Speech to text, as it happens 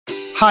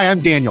Hi,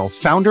 I'm Daniel,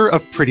 founder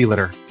of Pretty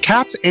Litter.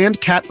 Cats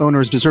and cat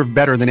owners deserve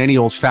better than any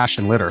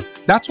old-fashioned litter.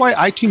 That's why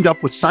I teamed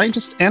up with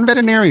scientists and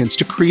veterinarians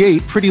to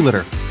create Pretty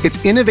Litter.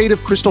 Its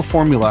innovative crystal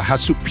formula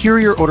has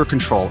superior odor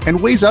control and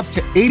weighs up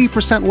to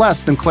 80%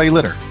 less than clay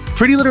litter.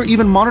 Pretty Litter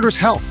even monitors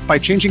health by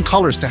changing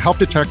colors to help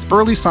detect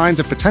early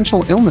signs of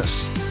potential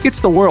illness.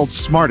 It's the world's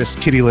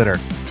smartest kitty litter.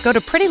 Go to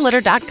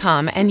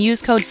prettylitter.com and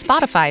use code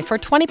SPOTIFY for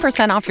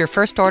 20% off your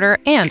first order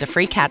and a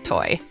free cat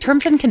toy.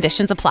 Terms and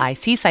conditions apply.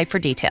 See site for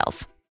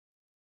details.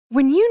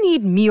 When you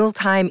need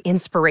mealtime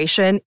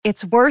inspiration,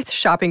 it's worth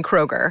shopping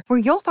Kroger, where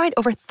you'll find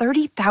over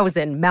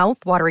 30,000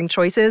 mouth-watering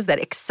choices that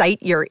excite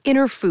your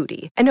inner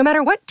foodie. And no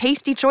matter what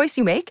tasty choice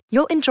you make,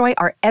 you'll enjoy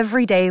our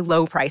everyday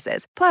low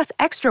prices, plus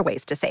extra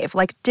ways to save,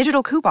 like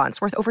digital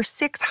coupons worth over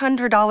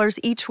 $600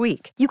 each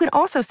week. You can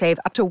also save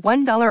up to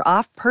 $1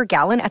 off per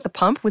gallon at the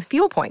pump with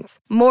fuel points.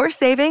 More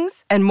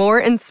savings and more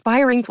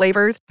inspiring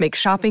flavors make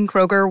shopping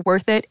Kroger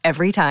worth it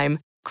every time.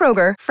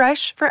 Kroger,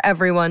 fresh for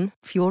everyone.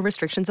 Fuel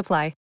restrictions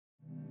apply.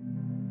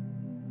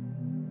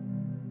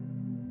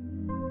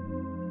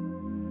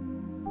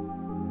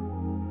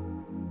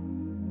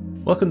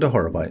 Welcome to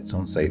Horror Bytes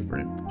on Safe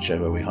Room, a show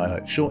where we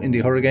highlight short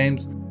indie horror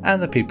games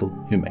and the people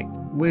who make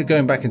them. We're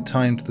going back in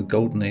time to the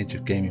golden age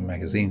of gaming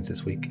magazines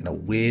this week in a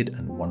weird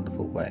and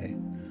wonderful way.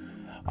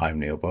 I'm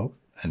Neil Bob,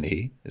 and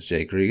he is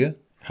Jay Krieger.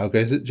 How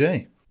goes it,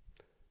 Jay?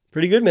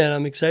 Pretty good, man.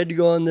 I'm excited to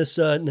go on this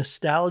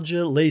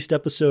nostalgia-laced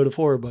episode of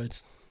Horror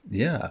Bytes.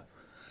 Yeah.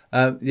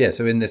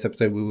 So in this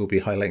episode we will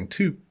be highlighting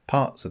two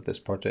parts of this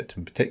project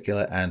in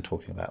particular and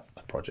talking about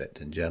the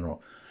project in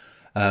general.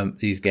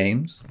 These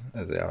games,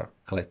 as they are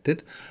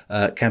collected,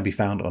 can be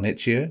found on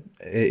itch.io.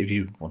 If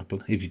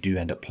you do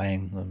end up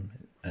playing them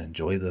and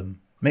enjoy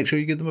them, make sure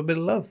you give them a bit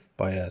of love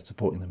by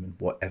supporting them in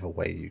whatever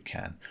way you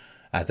can.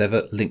 As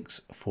ever, links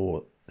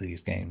for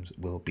these games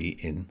will be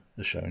in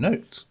the show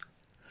notes.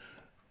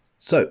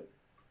 So,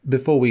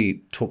 before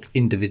we talk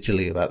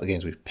individually about the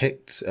games we've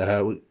picked, we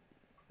are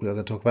going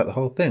to talk about the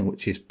whole thing,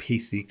 which is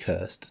PC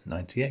Cursed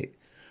 98.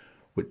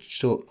 Which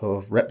sort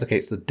of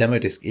replicates the demo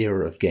disc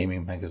era of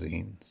gaming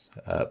magazines,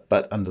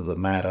 but under the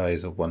mad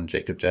eyes of one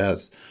Jacob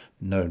Jazz,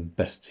 known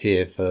best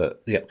here for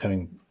the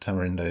upcoming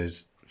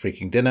Tamarindo's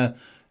Freaking Dinner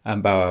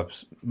and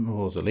Baobab's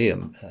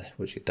Mausoleum,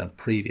 which he'd done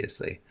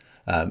previously.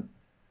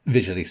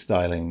 Visually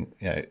styling,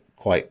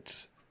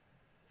 quite,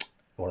 I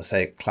want to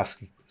say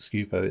classic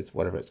Scupo, it's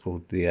whatever it's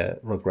called, the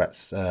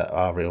Rugrats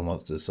Are Real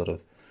Monsters sort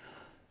of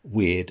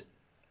weird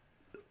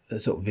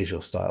sort of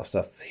visual style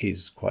stuff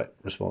he's quite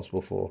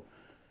responsible for.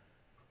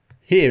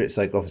 Here it's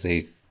like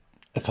obviously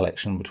a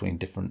collection between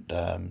different,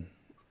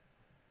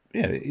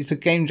 it's a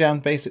game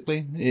jam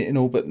basically in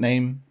all but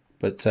name,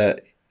 but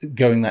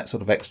going that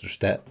sort of extra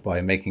step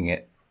by making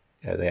it,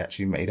 they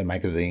actually made a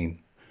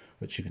magazine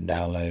which you can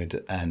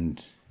download,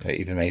 and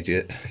even made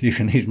you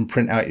can even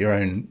print out your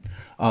own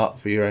art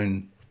for your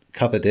own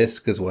cover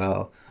disc as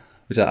well,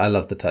 which I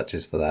love the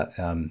touches for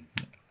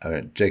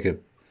that. Jacob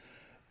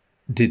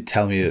did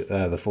tell me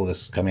before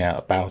this was coming out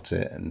about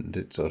it, and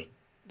it sort of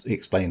he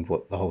explained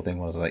what the whole thing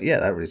was. I was like, yeah,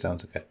 that really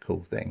sounds like a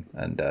cool thing.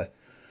 And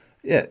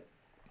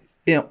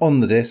on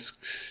the disc,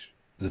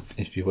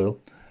 if you will,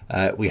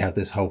 we have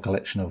this whole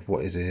collection of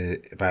what is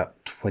it,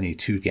 about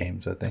 22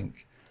 games, I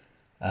think.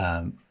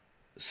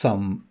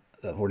 Some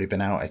that have already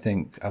been out, I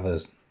think,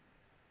 others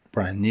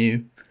brand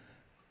new.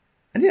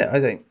 And I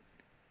think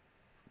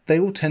they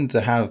all tend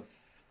to have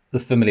the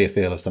familiar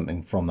feel of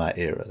something from that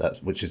era.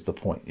 Which is the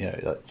point,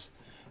 that's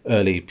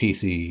early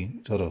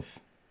PC sort of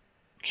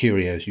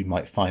curios you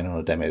might find on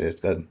a demo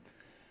disc.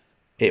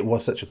 It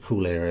was such a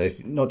cool era,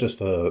 not just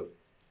for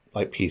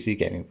like PC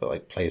gaming, but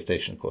like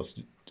PlayStation, of course,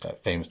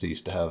 famously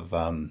used to have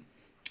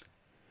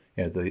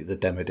the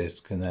demo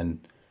disc, and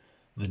then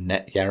the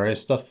Net Yarrow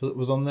stuff that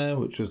was on there,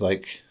 which was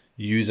like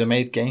user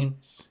made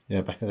games,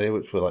 back in the day,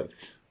 which were like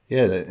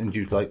and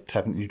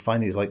you'd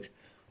find these like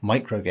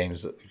micro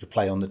games that you could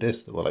play on the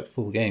disc that were like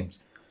full games,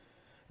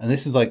 and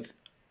this is like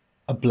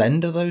a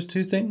blend of those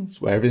two things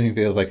where everything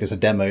feels like it's a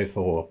demo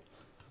for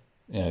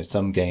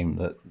some game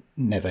that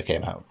never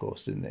came out, of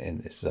course, in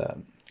this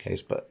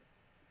case. But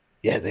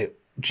they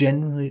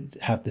generally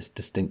have this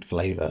distinct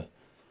flavour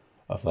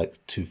of like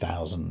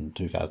 2000,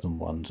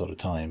 2001 sort of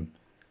time.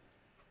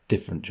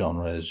 Different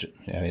genres.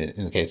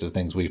 In the case of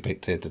things we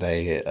picked here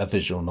today, a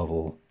visual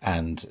novel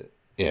and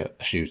a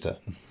shooter,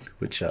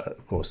 which are,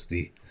 of course,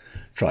 the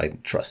tried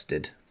and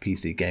trusted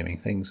PC gaming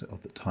things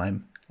of the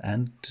time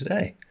and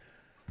today.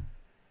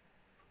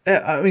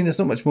 I mean, there's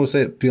not much more to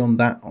say beyond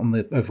that on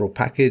the overall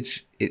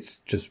package. It's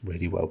just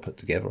really well put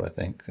together, I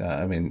think.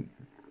 I mean,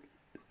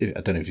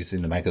 I don't know if you've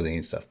seen the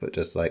magazine stuff, but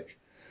just like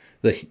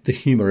the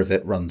humour of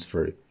it runs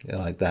through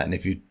like that. And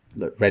if you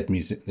read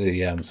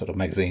the sort of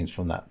magazines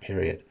from that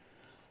period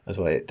as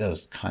well, it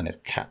does kind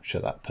of capture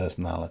that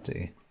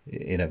personality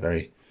in a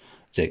very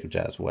Jacob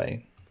Jazz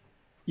way.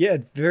 Yeah,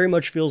 it very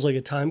much feels like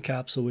a time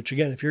capsule, which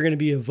again, if you're going to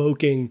be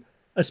evoking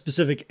a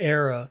specific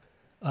era,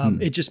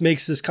 it just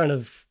makes this kind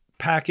of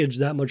package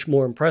that much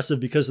more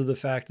impressive because of the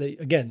fact that,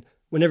 again,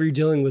 whenever you're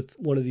dealing with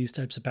one of these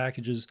types of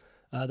packages,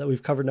 that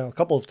we've covered now a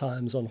couple of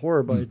times on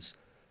Horror Bytes,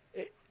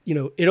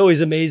 it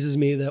always amazes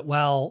me that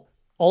while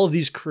all of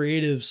these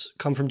creatives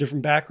come from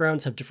different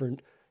backgrounds, have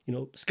different,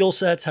 skill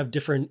sets, have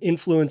different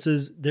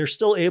influences, they're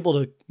still able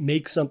to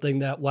make something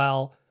that,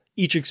 while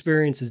each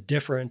experience is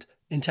different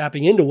and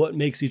tapping into what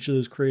makes each of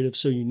those creatives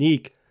so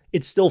unique,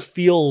 it still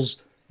feels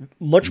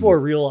much more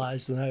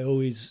realized than I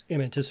always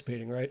am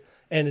anticipating, right?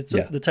 And it's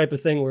the type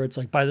of thing where it's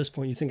like, by this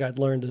point, you think I'd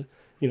learned to,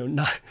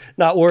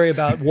 not worry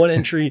about one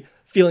entry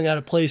feeling out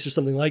of place or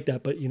something like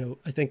that. But,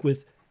 I think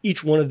with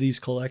each one of these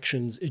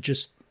collections, it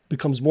just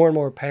becomes more and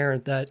more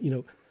apparent that,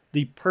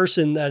 the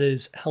person that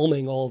is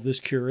helming all of this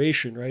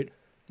curation, right,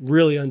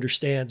 really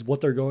understands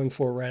what they're going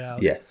for right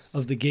out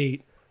of the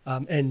gate.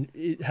 And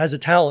it has a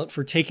talent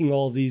for taking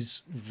all of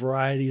these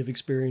variety of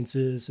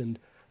experiences and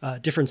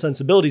different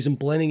sensibilities and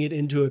blending it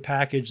into a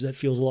package that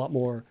feels a lot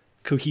more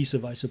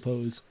cohesive, I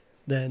suppose,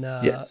 than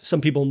some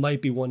people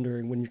might be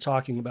wondering when you're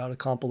talking about a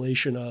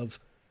compilation of,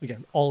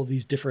 again, all of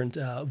these different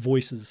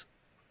voices.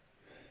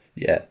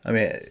 Yeah, I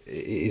mean, it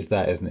is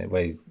that, isn't it?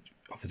 Where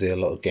obviously a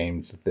lot of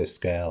games of this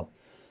scale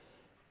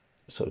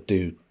sort of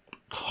do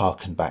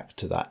harken back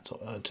to that,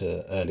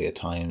 to earlier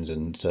times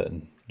and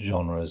certain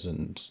genres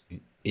and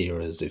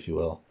eras, if you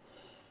will.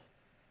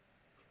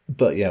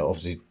 But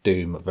obviously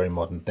do very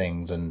modern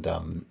things,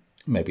 and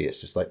maybe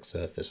it's just like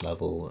surface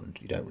level, and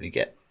you don't really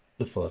get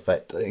the full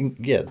effect. I think,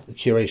 the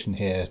curation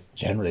here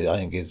generally, I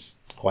think, is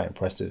quite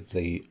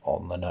impressively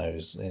on the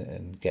nose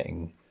and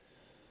getting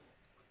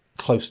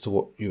close to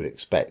what you would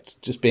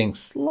expect, just being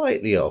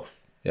slightly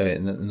off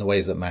in the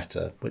ways that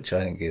matter, which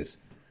I think is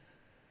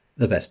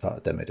the best part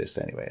of Demo Disc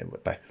anyway.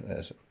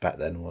 Back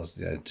then was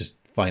just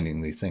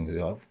finding these things.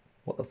 You're like,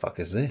 what the fuck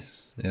is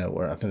this?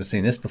 Where I've never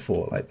seen this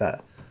before like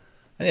that.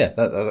 And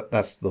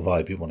that's the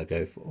vibe you want to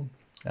go for,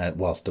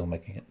 while still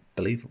making it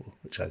believable,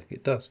 which I think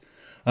it does.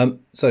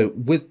 So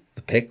with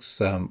the picks,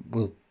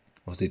 we'll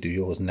obviously do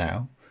yours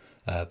now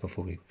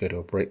before we go to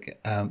a break.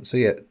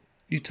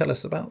 You tell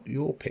us about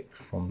your pick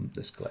from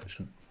this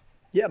collection.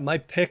 Yeah, my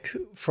pick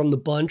from the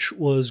bunch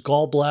was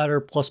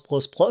GALLBLADDER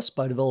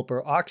by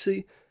developer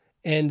Oxy.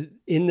 And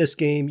in this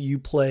game, you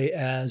play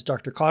as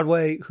Dr.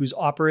 Conway, who's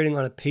operating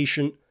on a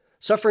patient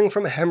suffering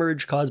from a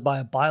hemorrhage caused by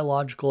a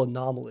biological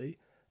anomaly.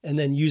 And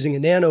then using a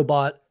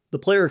nanobot, the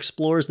player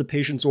explores the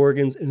patient's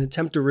organs in an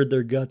attempt to rid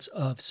their guts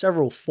of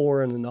several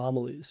foreign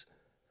anomalies.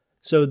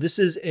 So this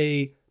is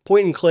a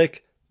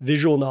point-and-click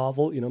visual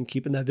novel. I'm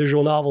keeping that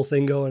visual novel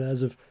thing going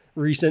as of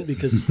recent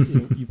because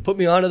you put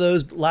me onto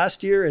those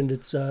last year, and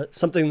it's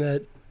something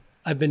that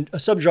a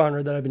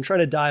subgenre that I've been trying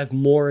to dive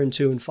more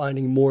into and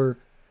finding more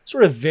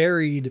sort of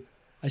varied,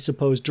 I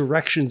suppose,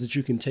 directions that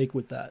you can take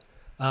with that.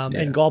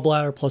 And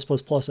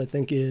GALLBLADDER I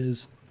think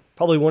is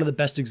probably one of the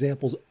best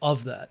examples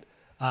of that.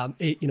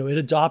 It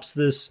adopts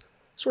this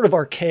sort of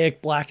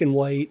archaic black and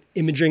white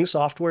imaging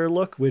software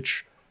look,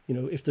 which,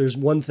 if there's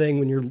one thing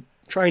when you're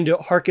trying to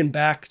harken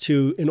back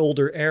to an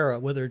older era,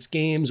 whether it's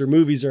games or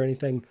movies or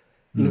anything,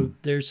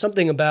 there's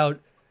something about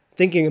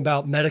thinking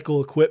about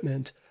medical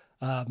equipment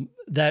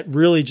that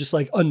really just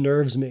like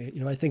unnerves me.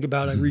 I think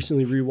about, I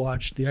recently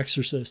rewatched The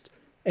Exorcist,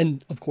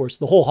 and of course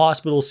the whole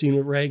hospital scene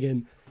with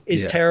Reagan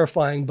is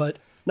terrifying, but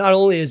not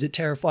only is it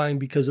terrifying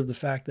because of the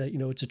fact that,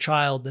 it's a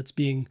child that's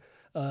being,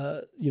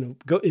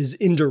 is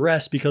in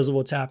duress because of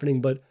what's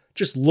happening, but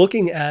just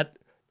looking at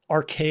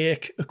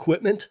archaic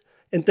equipment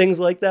and things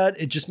like that,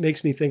 it just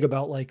makes me think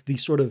about like the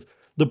sort of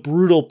the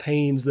brutal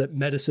pains that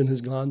medicine has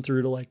gone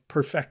through to like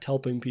perfect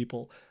helping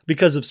people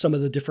because of some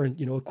of the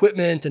different,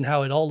 equipment and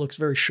how it all looks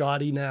very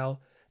shoddy now.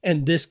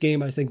 And this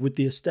game, I think, with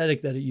the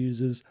aesthetic that it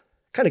uses,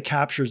 kind of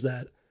captures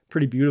that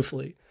pretty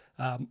beautifully.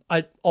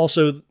 I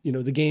also,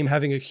 the game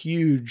having a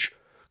huge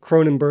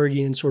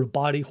Cronenbergian sort of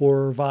body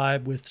horror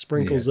vibe with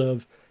sprinkles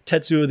of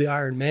Tetsuo the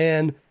Iron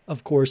Man,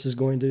 of course, is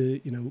going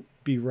to,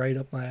 be right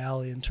up my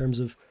alley in terms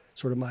of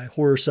sort of my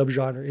horror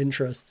subgenre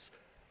interests.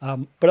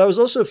 But I was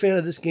also a fan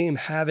of this game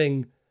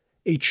having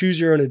a choose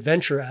your own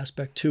adventure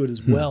aspect to it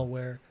as well,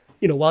 where,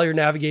 while you're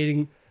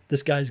navigating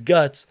this guy's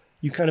guts,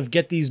 you kind of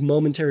get these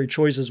momentary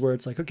choices where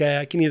it's like, okay,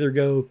 I can either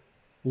go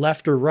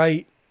left or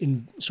right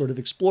in sort of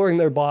exploring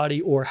their body,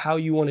 or how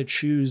you want to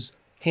choose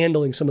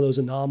handling some of those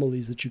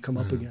anomalies that you come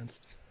up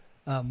against.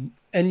 And,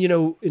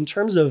 in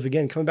terms of,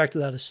 again, coming back to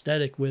that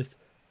aesthetic with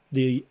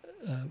the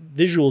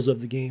visuals of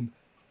the game,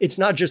 it's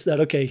not just that,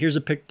 okay, here's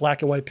a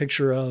black and white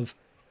picture of,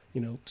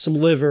 some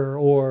liver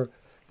or,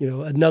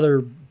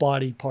 another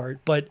body part,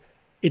 but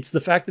it's the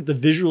fact that the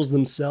visuals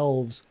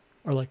themselves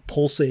are like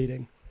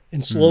pulsating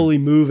and slowly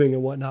moving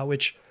and whatnot,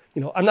 which,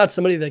 I'm not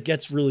somebody that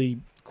gets really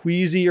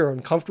queasy or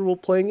uncomfortable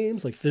playing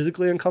games, like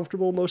physically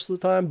uncomfortable most of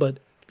the time, but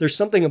there's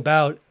something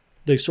about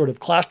the sort of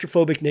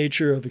claustrophobic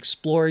nature of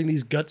exploring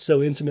these guts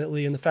so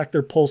intimately and the fact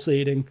they're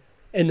pulsating,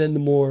 and then the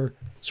more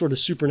sort of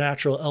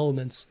supernatural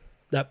elements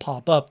that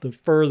pop up the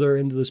further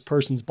into this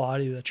person's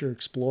body that you're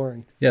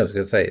exploring. Yeah, I was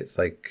going to say, it's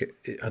like,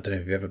 I don't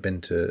know if you've ever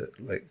been to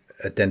like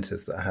a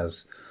dentist that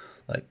has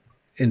like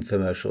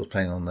infomercials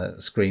playing on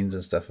the screens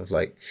and stuff of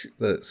like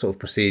the sort of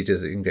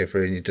procedures that you can go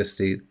through, and you just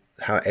see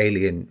how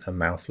alien a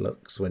mouth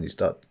looks when you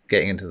start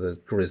getting into the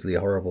grisly,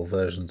 horrible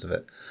versions of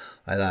it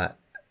like that.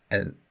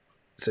 And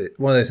so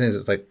one of those things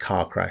that's like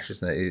car crash,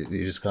 isn't it?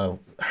 You just kind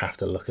of have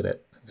to look at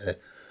it.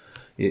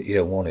 You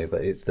don't want to,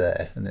 but it's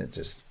there, and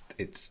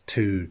it's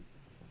too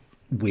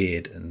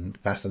weird and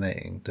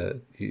fascinating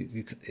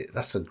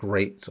that's a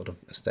great sort of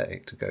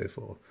aesthetic to go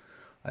for,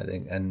 I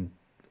think. And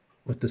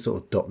with the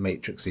sort of dot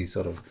matrixy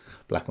sort of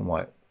black and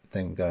white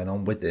thing going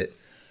on with it,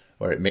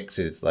 where it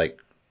mixes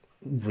like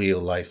real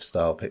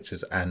lifestyle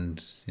pictures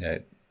and, you know,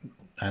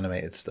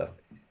 animated stuff,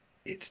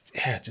 it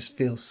just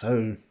feels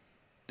so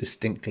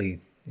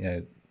distinctly, you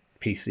know,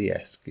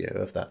 PC-esque, you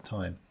know, of that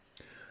time.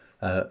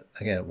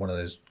 Again, one of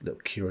those little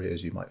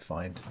curios you might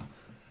find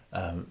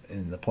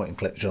in the point and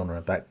click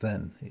genre back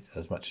then,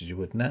 as much as you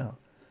would now.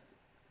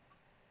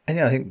 And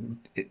yeah, I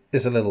think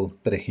there's a little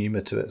bit of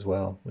humour to it as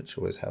well, which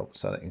always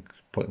helps. I think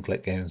point and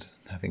click games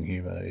having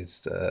humour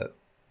is,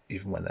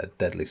 even when they're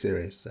deadly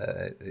serious,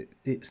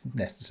 it's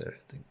necessary,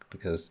 I think,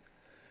 because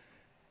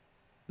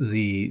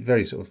the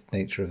very sort of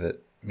nature of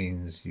it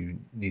means you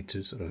need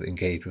to sort of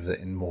engage with it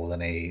in more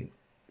than a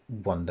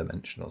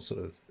one-dimensional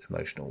sort of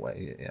emotional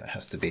way. It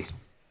has to be,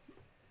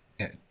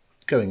 you know,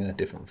 going in a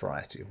different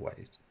variety of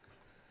ways.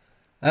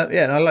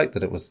 And I like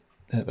that it was,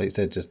 like you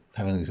said, just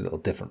having these little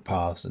different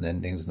paths and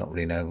endings, not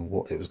really knowing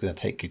what it was going to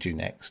take you to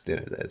next. You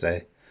know,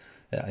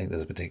 I think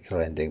there's a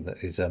particular ending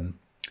that is a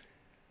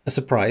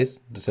surprise,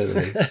 to say the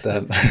least.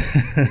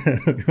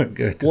 We won't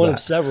go into one that. of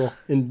several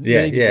in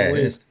many different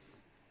ways.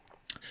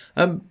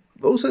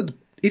 Also,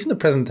 even the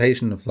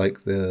presentation of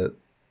like the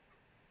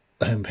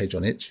homepage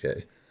on Itch.io,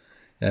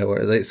 you know,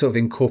 where they sort of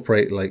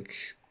incorporate like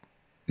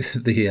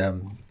the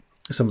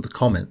some of the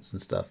comments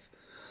and stuff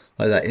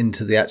like that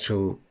into the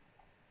actual,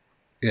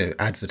 you know,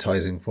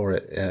 advertising for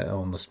it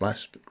on the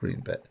splash screen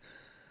bit,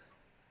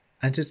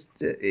 and just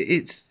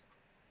it's,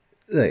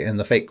 and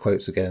the fake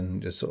quotes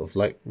again, just sort of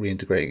like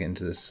reintegrating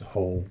into this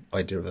whole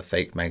idea of a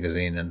fake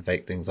magazine and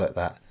fake things like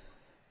that.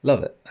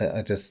 Love it.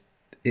 I just,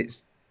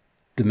 it's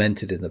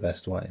demented in the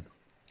best way.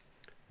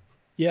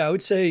 Yeah, I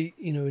would say,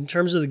 you know, in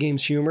terms of the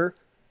game's humor,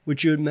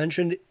 which you had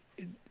mentioned,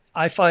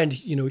 I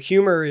find, you know,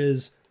 humor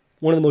is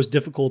one of the most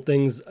difficult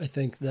things, I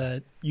think,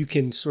 that you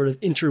can sort of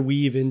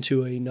interweave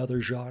into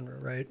another genre,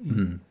 right?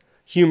 Mm-hmm.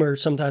 Humor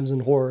sometimes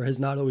in horror has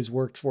not always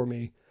worked for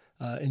me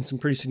in some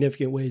pretty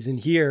significant ways. And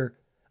here,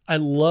 I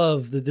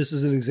love that this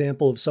is an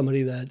example of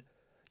somebody that,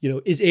 you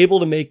know, is able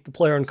to make the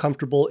player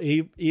uncomfortable,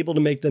 able to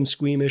make them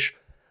squeamish,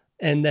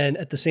 and then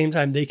at the same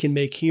time, they can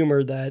make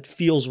humor that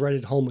feels right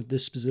at home with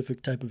this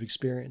specific type of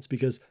experience,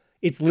 because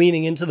it's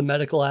leaning into the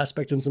medical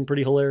aspect in some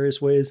pretty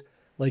hilarious ways.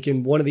 Like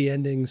in one of the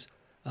endings,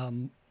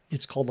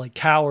 it's called like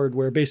Coward,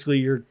 where basically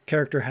your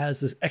character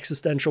has this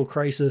existential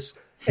crisis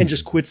and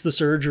just quits the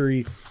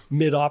surgery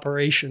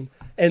mid-operation,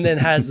 and then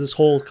has this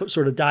whole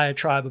sort of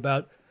diatribe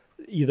about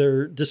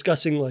either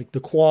discussing like the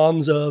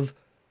qualms of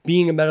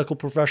being a medical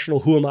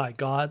professional, who am I,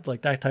 God,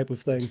 like that type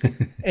of thing.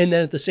 And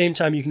then at the same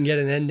time, you can get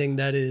an ending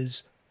that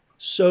is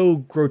so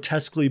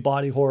grotesquely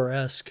body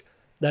horror-esque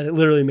that it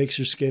literally makes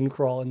your skin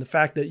crawl. And the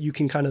fact that you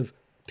can kind of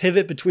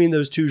pivot between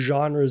those two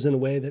genres in a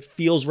way that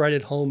feels right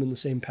at home in the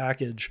same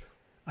package,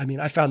 I mean,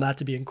 I found that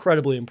to be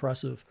incredibly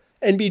impressive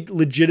and be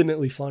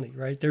legitimately funny,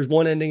 right? There's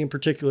one ending in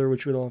particular,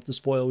 which we don't have to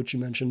spoil, which you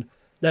mentioned,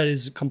 that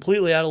is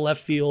completely out of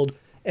left field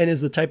and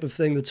is the type of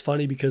thing that's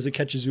funny because it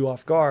catches you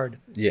off guard.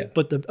 Yeah.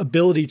 But the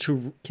ability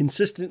to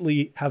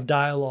consistently have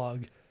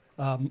dialogue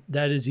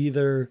that is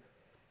either,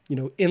 you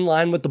know, in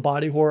line with the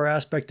body horror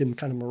aspect and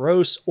kind of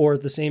morose, or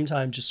at the same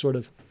time just sort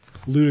of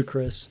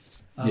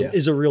ludicrous,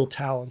 is a real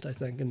talent, I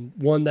think, and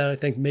one that I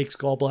think makes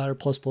Gallbladder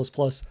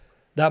 +++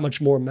 that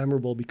much more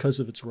memorable because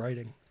of its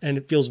writing. And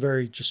it feels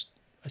very just,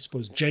 I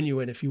suppose,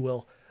 genuine, if you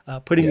will,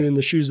 putting you in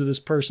the shoes of this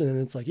person. And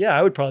it's like, yeah,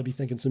 I would probably be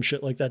thinking some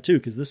shit like that too,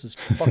 because this is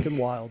fucking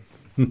wild.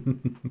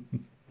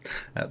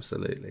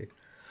 Absolutely.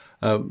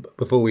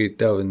 Before we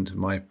delve into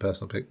my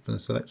personal pick for the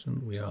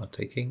selection, we are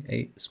taking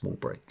a small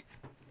break.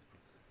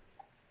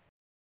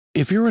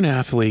 If you're an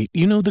athlete,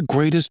 you know the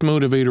greatest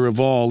motivator of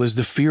all is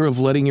the fear of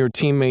letting your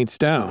teammates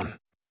down.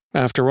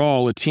 After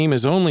all, a team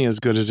is only as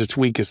good as its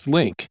weakest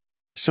link.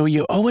 So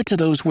you owe it to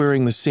those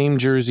wearing the same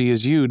jersey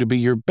as you to be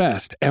your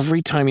best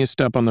every time you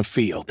step on the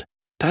field.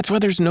 That's why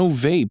there's no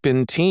vape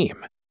in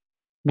team.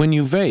 When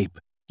you vape,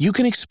 you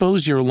can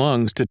expose your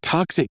lungs to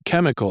toxic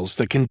chemicals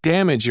that can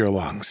damage your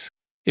lungs.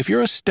 If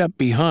you're a step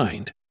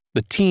behind,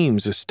 the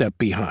team's a step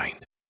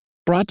behind.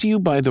 Brought to you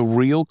by The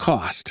Real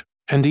Cost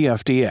and the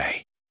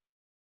FDA.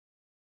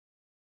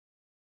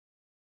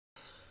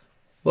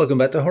 Welcome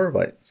back to Horror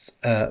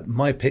Bytes.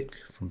 My pick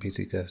from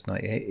PC Curse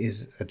 98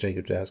 is a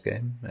Jacob Jazz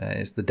game.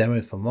 It's the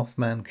demo for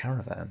Mothman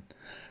Caravan.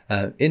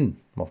 In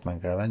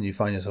Mothman Caravan, you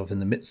find yourself in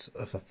the midst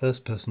of a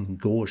first-person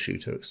gore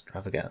shooter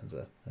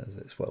extravaganza, as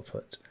it's well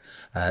put.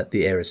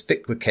 The air is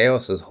thick with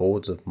chaos as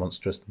hordes of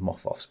monstrous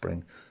moth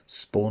offspring,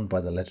 spawned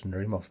by the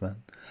legendary Mothman,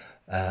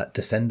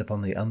 descend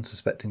upon the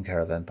unsuspecting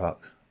caravan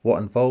park.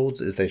 What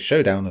unfolds is a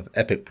showdown of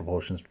epic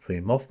proportions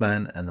between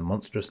Mothman and the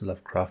monstrous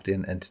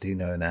Lovecraftian entity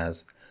known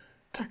as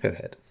Taco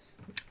Head.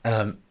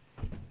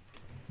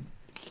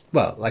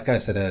 well, like I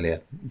said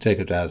earlier,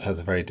 Jacob Jazz has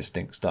a very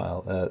distinct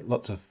style.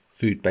 Lots of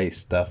food-based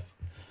stuff,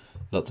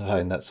 lots of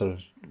having that sort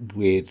of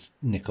weird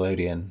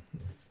Nickelodeon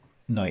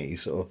 90s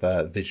sort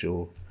of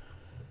visual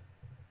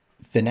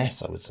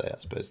finesse, I would say, I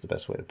suppose is the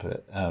best way to put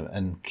it,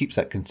 and keeps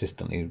that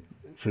consistently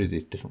through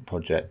these different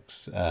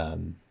projects,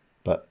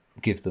 but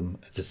gives them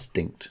a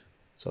distinct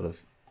sort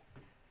of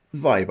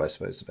vibe, I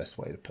suppose is the best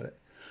way to put it.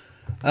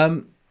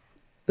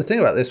 The thing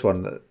about this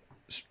one, that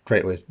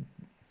straight away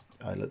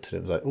I looked at it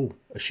and was like, oh,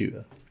 a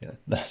shooter.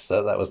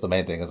 So that was the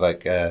main thing. It's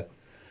like a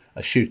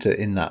shooter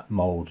in that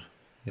mold.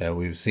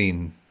 We've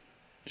seen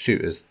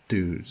shooters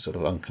do sort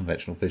of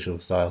unconventional visual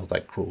styles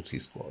like Cruelty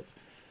Squad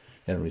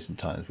in recent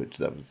times, which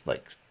that was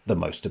like the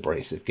most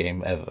abrasive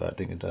game ever, I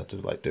think, in terms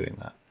of like doing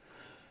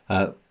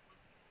that.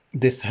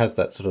 This has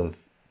that sort of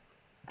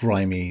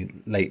grimy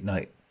late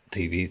night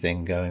TV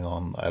thing going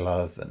on I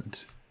love,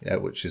 and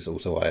which is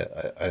also why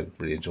I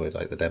really enjoyed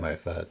like the demo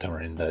for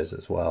Tamarindo's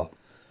as well.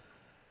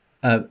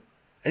 And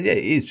yeah,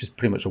 it is just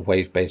pretty much a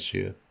wave-based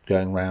shooter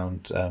going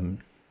around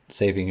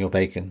saving your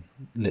bacon,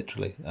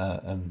 literally,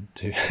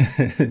 to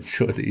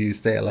ensure that you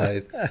stay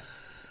alive.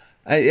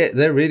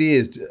 There really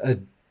is a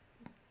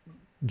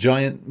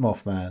giant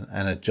Mothman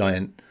and a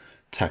giant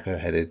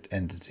taco-headed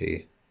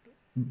entity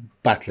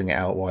battling it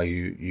out while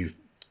you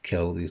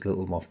kill these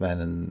little Mothmen,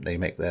 and they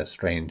make their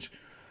strange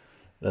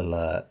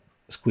little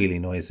squealy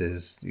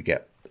noises. You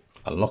get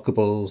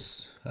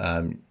unlockables.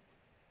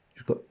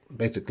 You've got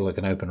basically like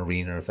an open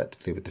arena,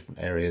 effectively, with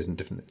different areas and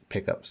different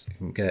pickups you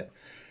can get.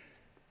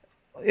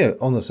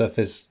 On the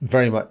surface,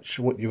 very much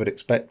what you would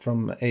expect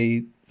from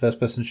a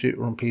first-person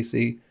shooter on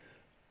PC.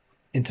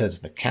 In terms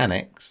of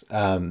mechanics,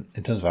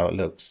 in terms of how it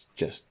looks,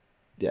 just,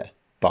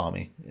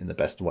 balmy in the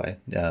best way.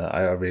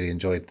 I really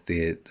enjoyed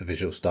the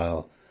visual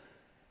style.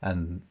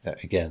 And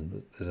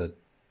again, there's a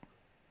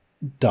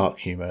dark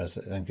humour, as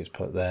I think it's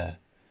put there,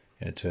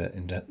 to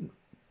it,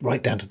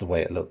 right down to the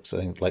way it looks. I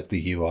think like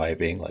the UI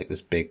being like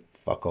this big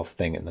fuck off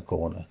thing in the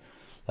corner,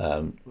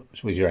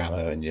 with your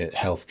ammo and your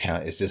health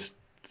count is just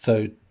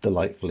so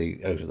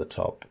delightfully over the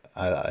top.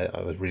 I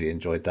really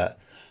enjoyed that.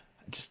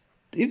 Just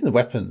even the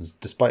weapons,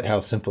 despite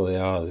how simple they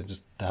are,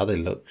 just how they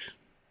look,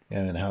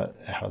 and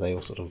how they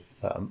all sort of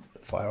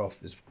fire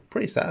off is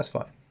pretty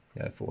satisfying,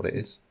 for what it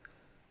is.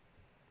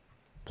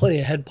 Plenty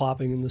of head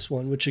popping in this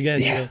one, which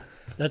again,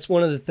 that's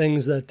one of the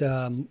things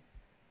that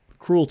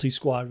Cruelty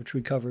Squad, which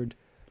we covered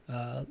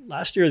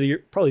last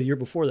year, probably the year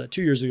before that,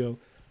 2 years ago,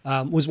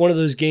 was one of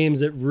those games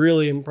that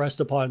really impressed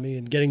upon me,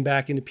 and getting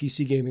back into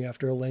PC gaming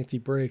after a lengthy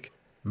break,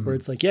 where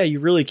it's like, you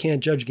really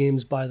can't judge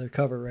games by their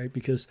cover, right?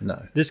 Because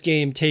this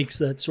game takes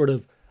that sort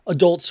of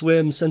Adult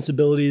Swim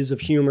sensibilities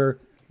of humor,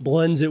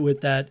 blends it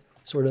with that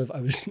sort of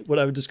what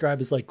I would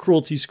describe as like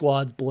Cruelty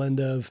Squad's blend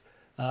of,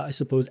 I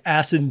suppose,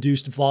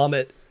 acid-induced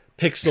vomit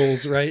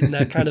pixels, right? And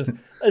that kind of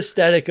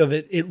aesthetic of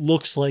it. It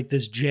looks like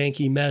this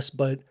janky mess,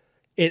 but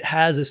it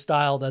has a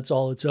style that's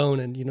all its own.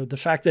 And, the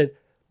fact that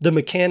the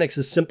mechanics,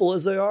 as simple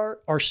as they are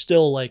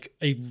still like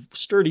a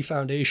sturdy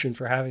foundation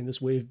for having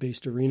this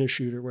wave-based arena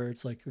shooter where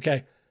it's like,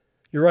 okay,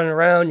 you're running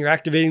around, you're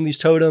activating these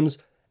totems,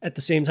 at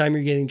the same time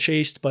you're getting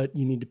chased, but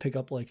you need to pick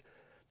up like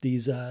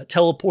these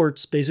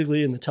teleports,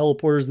 basically, and the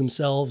teleporters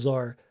themselves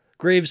are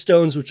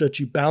gravestones, which let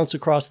you bounce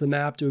across the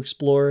map to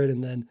explore it.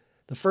 And then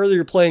the further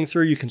you're playing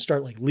through, you can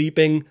start like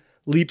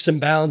leaps and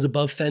bounds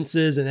above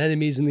fences and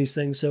enemies and these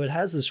things. So it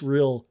has this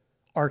real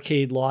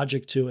arcade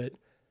logic to it.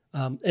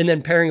 And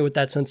then pairing it with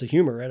that sense of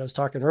humor, right? I was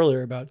talking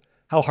earlier about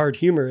how hard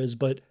humor is,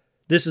 but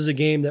this is a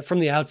game that from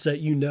the outset,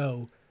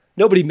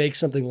 nobody makes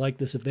something like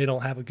this if they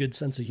don't have a good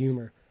sense of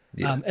humor.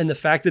 Yeah. And the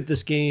fact that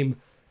this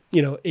game,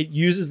 it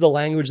uses the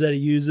language that it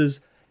uses,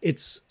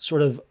 it's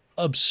sort of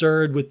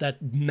absurd with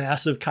that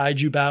massive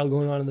kaiju battle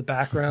going on in the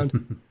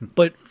background.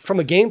 But from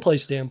a gameplay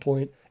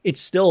standpoint,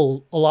 it's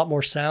still a lot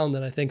more sound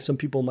than I think some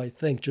people might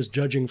think, just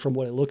judging from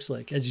what it looks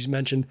like. As you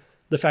mentioned,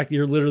 the fact that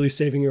you're literally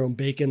saving your own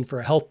bacon for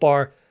a health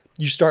bar.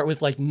 You start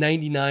with like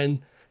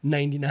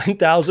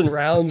 99,000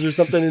 rounds or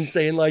something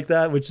insane like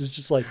that, which is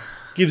just like,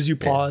 gives you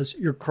pause.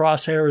 Your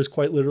crosshair is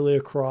quite literally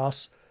a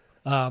cross.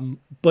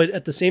 But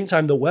at the same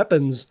time, the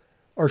weapons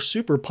are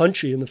super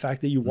punchy in the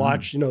fact that you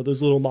watch,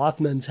 those little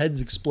Mothmen's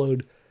heads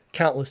explode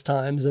countless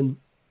times. And,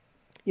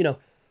 you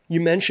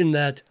mentioned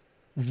that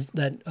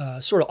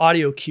sort of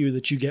audio cue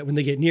that you get when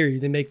they get near you,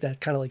 they make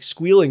that kind of like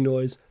squealing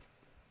noise.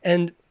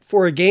 And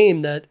for a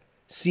game that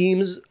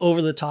seems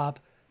over the top,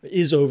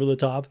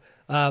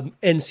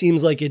 and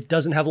seems like it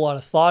doesn't have a lot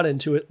of thought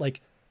into it, like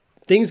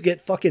things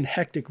get fucking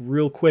hectic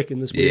real quick in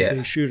this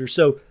wave-based shooter.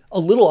 So a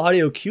little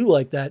audio cue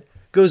like that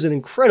goes an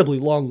incredibly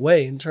long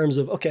way in terms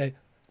of, okay,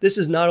 this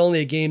is not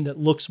only a game that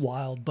looks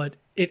wild, but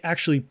it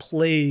actually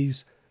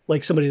plays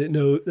like somebody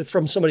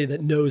that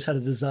knows how to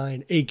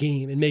design a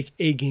game and make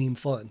a game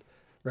fun,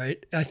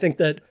 right? I think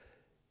that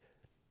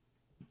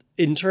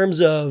in terms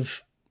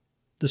of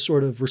the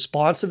sort of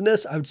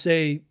responsiveness, I would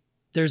say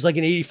there's like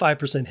an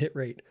 85% hit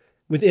rate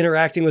with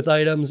interacting with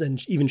items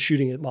and even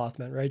shooting at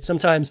Mothman, right?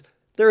 Sometimes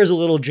there is a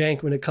little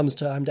jank when it comes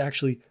time to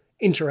actually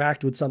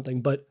interact with something,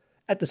 but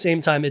at the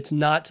same time, it's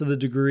not to the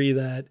degree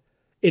that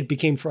it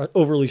became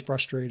overly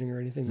frustrating or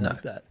anything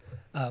like that.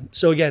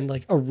 So again,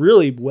 like a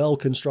really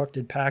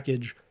well-constructed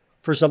package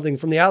for something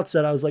from the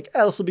outset. I was like,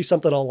 this will be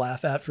something I'll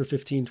laugh at for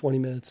 15, 20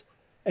 minutes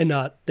and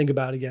not think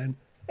about again.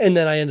 And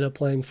then I ended up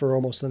playing for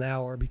almost an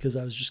hour because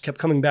I was just kept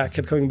coming back.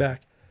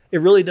 It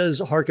really does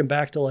harken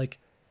back to like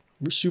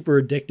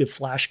super addictive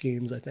Flash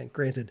games, I think.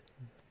 Granted,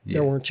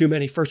 there weren't too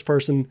many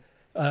first-person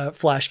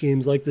Flash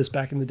games like this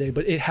back in the day,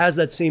 but it has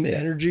that same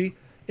energy.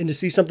 And to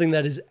see something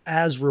that is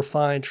as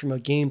refined from a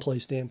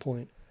gameplay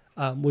standpoint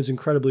was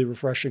incredibly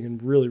refreshing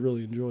and really,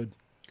 really enjoyed.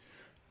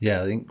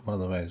 Yeah, I think one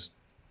of the most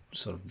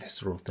sort of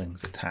visceral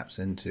things it taps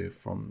into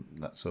from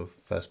that sort of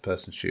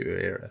first-person shooter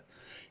era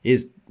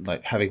is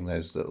like having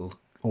those little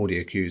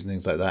audio cues and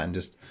things like that, and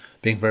just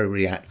being very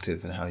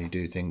reactive in how you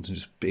do things and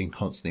just being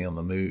constantly on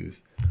the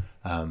move.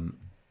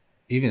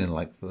 Even in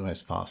like the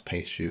most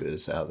fast-paced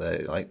shooters out there,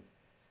 like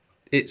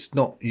it's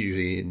not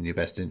usually in your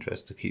best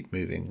interest to keep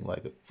moving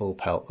like a full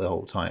pelt the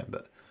whole time,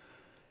 but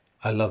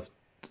I loved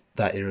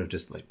that era of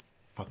just like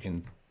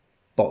fucking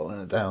bottling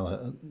it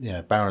down,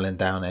 barreling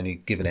down any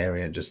given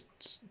area and just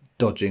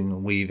dodging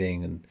and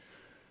weaving and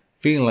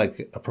feeling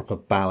like a proper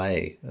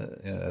ballet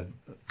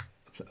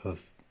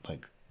of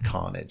like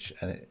carnage.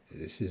 And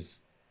this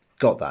has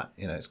got that,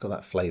 it's got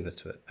that flavour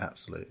to it,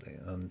 absolutely.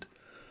 And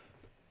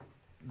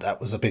that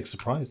was a big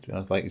surprise, to be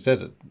honest. Like you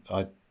said,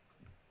 I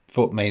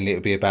thought mainly it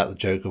would be about the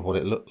joke of what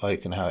it looked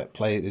like and how it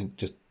played,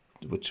 which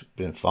would have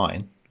been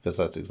fine, because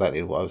that's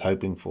exactly what I was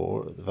hoping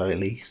for at the very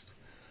least.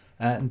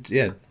 And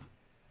yeah,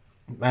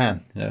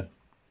 man,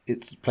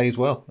 it plays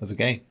well as a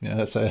game.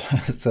 So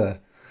it's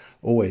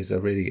always a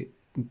really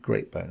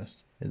great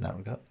bonus in that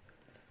regard.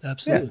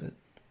 Absolutely.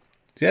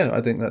 Yeah,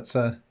 I think that's.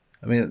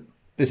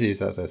 This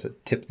is, as I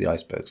said, tip of the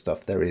iceberg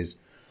stuff. There is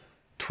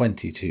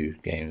 22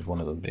 games,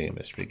 one of them being a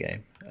mystery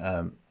game,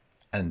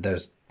 and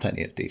there's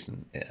plenty of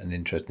decent and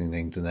interesting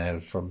things in there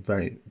from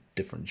very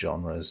different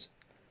genres,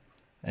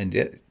 and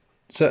yet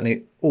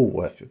certainly all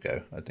worth your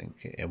go, I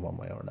think, in one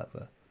way or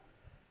another.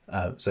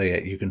 So yeah,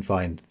 you can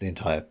find the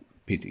entire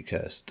PT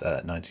Cursed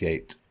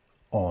 98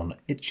 on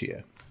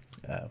itch.io,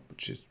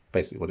 which is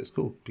basically what it's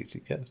called,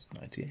 PT Cursed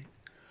 98.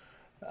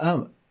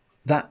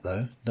 That,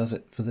 though, does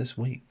it for this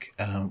week.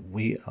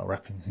 We are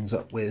wrapping things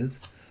up with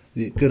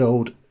the good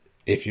old,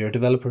 if you're a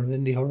developer of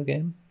an indie horror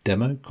game,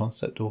 demo,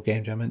 concept, or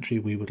game jam entry,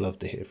 we would love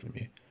to hear from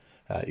you.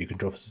 You can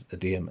drop us a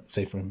DM at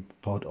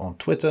SafeRoomPod on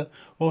Twitter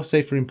or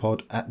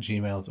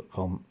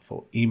SafeRoomPod@gmail.com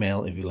for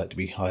email if you'd like to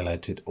be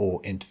highlighted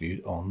or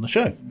interviewed on the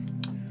show.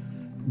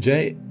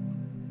 Jay,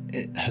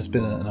 it has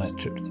been a nice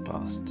trip to the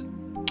past,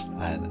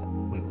 and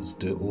we will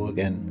do it all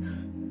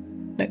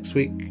again next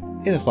week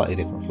in a slightly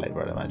different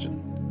flavour, I'd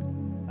imagine.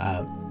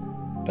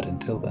 But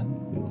until then,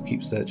 we will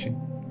keep searching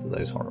for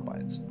those horror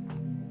bites.